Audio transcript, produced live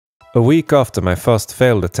A week after my first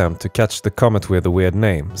failed attempt to catch the comet with a weird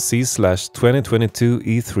name, C/2022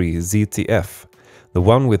 E3 ZTF, the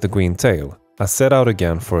one with the green tail, I set out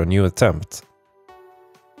again for a new attempt.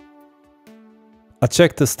 I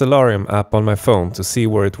checked the Stellarium app on my phone to see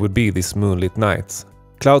where it would be this moonlit night.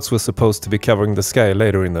 Clouds were supposed to be covering the sky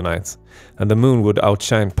later in the night, and the moon would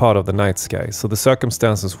outshine part of the night sky, so the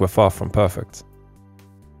circumstances were far from perfect.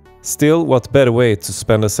 Still, what better way to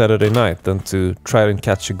spend a Saturday night than to try and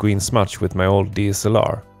catch a green smudge with my old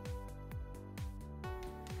DSLR?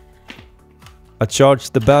 I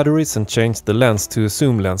charged the batteries and changed the lens to a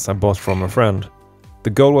zoom lens I bought from a friend.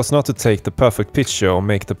 The goal was not to take the perfect picture or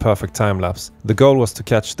make the perfect time-lapse. The goal was to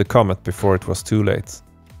catch the comet before it was too late.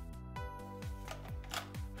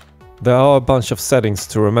 There are a bunch of settings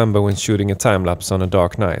to remember when shooting a time-lapse on a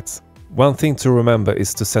dark night. One thing to remember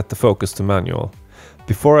is to set the focus to manual.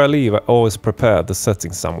 Before I leave, I always prepare the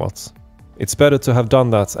settings somewhat. It's better to have done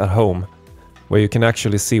that at home, where you can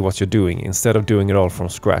actually see what you're doing instead of doing it all from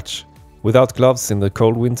scratch, without gloves in the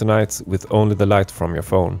cold winter nights with only the light from your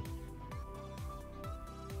phone.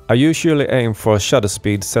 I usually aim for a shutter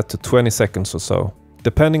speed set to 20 seconds or so.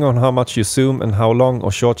 Depending on how much you zoom and how long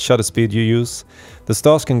or short shutter speed you use, the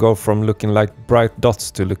stars can go from looking like bright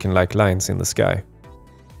dots to looking like lines in the sky.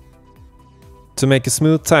 To make a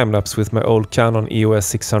smooth time-lapse with my old Canon EOS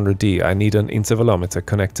 600D, I need an intervalometer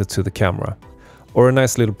connected to the camera, or a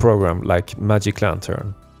nice little program like Magic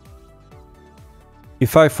Lantern.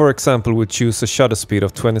 If I, for example, would choose a shutter speed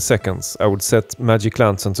of 20 seconds, I would set Magic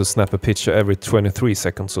Lantern to snap a picture every 23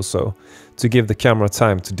 seconds or so, to give the camera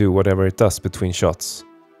time to do whatever it does between shots.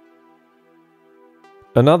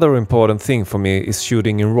 Another important thing for me is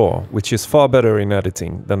shooting in RAW, which is far better in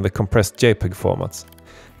editing than the compressed JPEG format.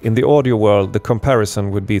 In the audio world, the comparison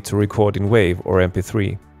would be to record in WAV or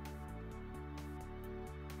MP3.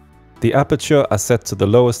 The aperture I set to the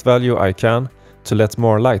lowest value I can to let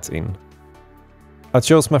more light in. I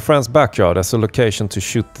chose my friend's backyard as a location to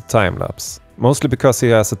shoot the time-lapse, mostly because he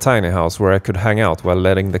has a tiny house where I could hang out while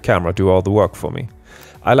letting the camera do all the work for me.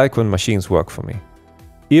 I like when machines work for me.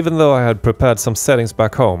 Even though I had prepared some settings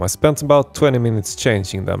back home, I spent about 20 minutes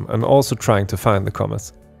changing them and also trying to find the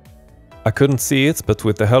comet. I couldn't see it, but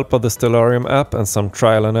with the help of the Stellarium app and some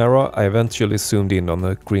trial and error, I eventually zoomed in on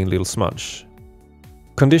the green little smudge.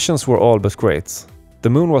 Conditions were all but great.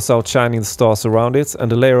 The moon was outshining the stars around it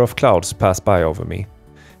and a layer of clouds passed by over me.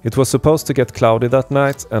 It was supposed to get cloudy that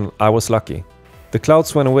night and I was lucky. The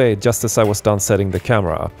clouds went away just as I was done setting the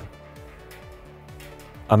camera up.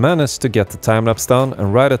 I managed to get the time-lapse done,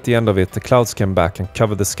 and right at the end of it the clouds came back and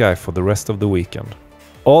covered the sky for the rest of the weekend.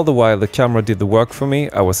 All the while the camera did the work for me,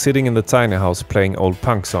 I was sitting in the tiny house playing old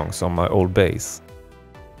punk songs on my old bass.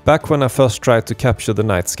 Back when I first tried to capture the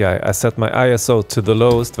night sky, I set my ISO to the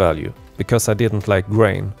lowest value, because I didn't like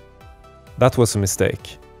grain. That was a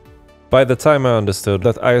mistake. By the time I understood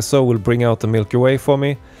that ISO will bring out the Milky Way for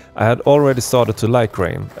me, I had already started to like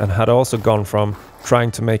grain, and had also gone from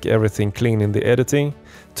trying to make everything clean in the editing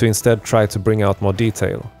to instead try to bring out more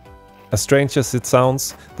detail. As strange as it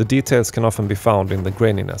sounds, the details can often be found in the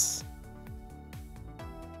graininess.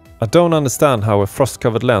 I don't understand how a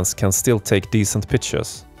frost-covered lens can still take decent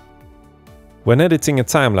pictures. When editing a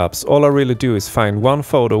time-lapse, all I really do is find one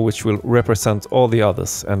photo which will represent all the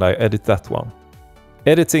others, and I edit that one.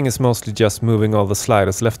 Editing is mostly just moving all the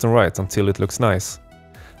sliders left and right until it looks nice.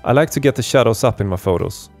 I like to get the shadows up in my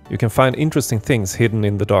photos. You can find interesting things hidden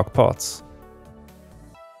in the dark parts.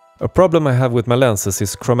 A problem I have with my lenses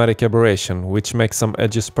is chromatic aberration, which makes some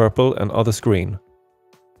edges purple and others green.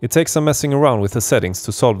 It takes some messing around with the settings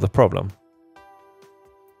to solve the problem.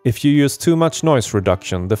 If you use too much noise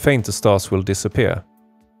reduction, the fainter stars will disappear.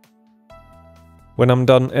 When I'm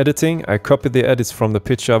done editing, I copy the edits from the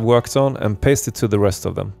picture I've worked on and paste it to the rest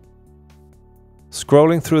of them.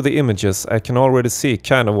 Scrolling through the images, I can already see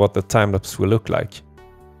kind of what the time-lapse will look like.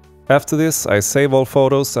 After this, I save all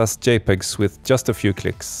photos as JPEGs with just a few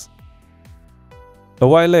clicks. A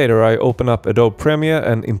while later, I open up Adobe Premiere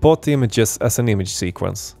and import the images as an image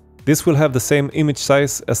sequence. This will have the same image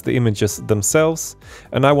size as the images themselves,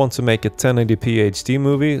 and I want to make a 1080p HD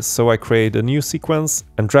movie, so I create a new sequence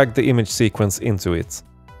and drag the image sequence into it.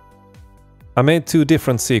 I made two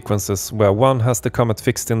different sequences where one has the comet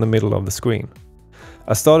fixed in the middle of the screen.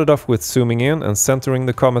 I started off with zooming in and centering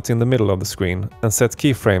the comet in the middle of the screen, and set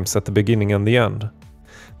keyframes at the beginning and the end.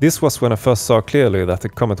 This was when I first saw clearly that the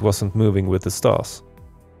comet wasn't moving with the stars.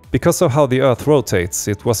 Because of how the Earth rotates,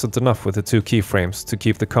 it wasn't enough with the two keyframes to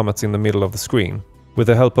keep the comet in the middle of the screen. With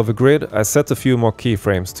the help of a grid, I set a few more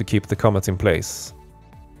keyframes to keep the comet in place.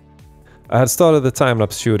 I had started the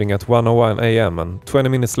time-lapse shooting at 1:01 AM, and 20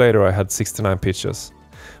 minutes later I had 69 pictures.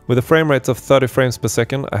 With a frame rate of 30 frames per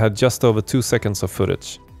second, I had just over 2 seconds of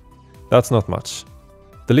footage. That's not much.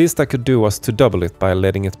 The least I could do was to double it by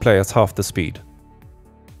letting it play at half the speed.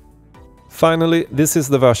 Finally, this is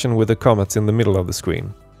the version with the comet in the middle of the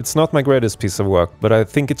screen. It's not my greatest piece of work, but I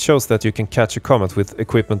think it shows that you can catch a comet with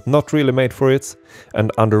equipment not really made for it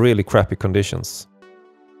and under really crappy conditions.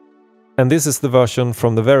 And this is the version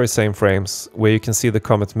from the very same frames, where you can see the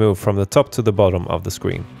comet move from the top to the bottom of the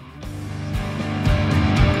screen.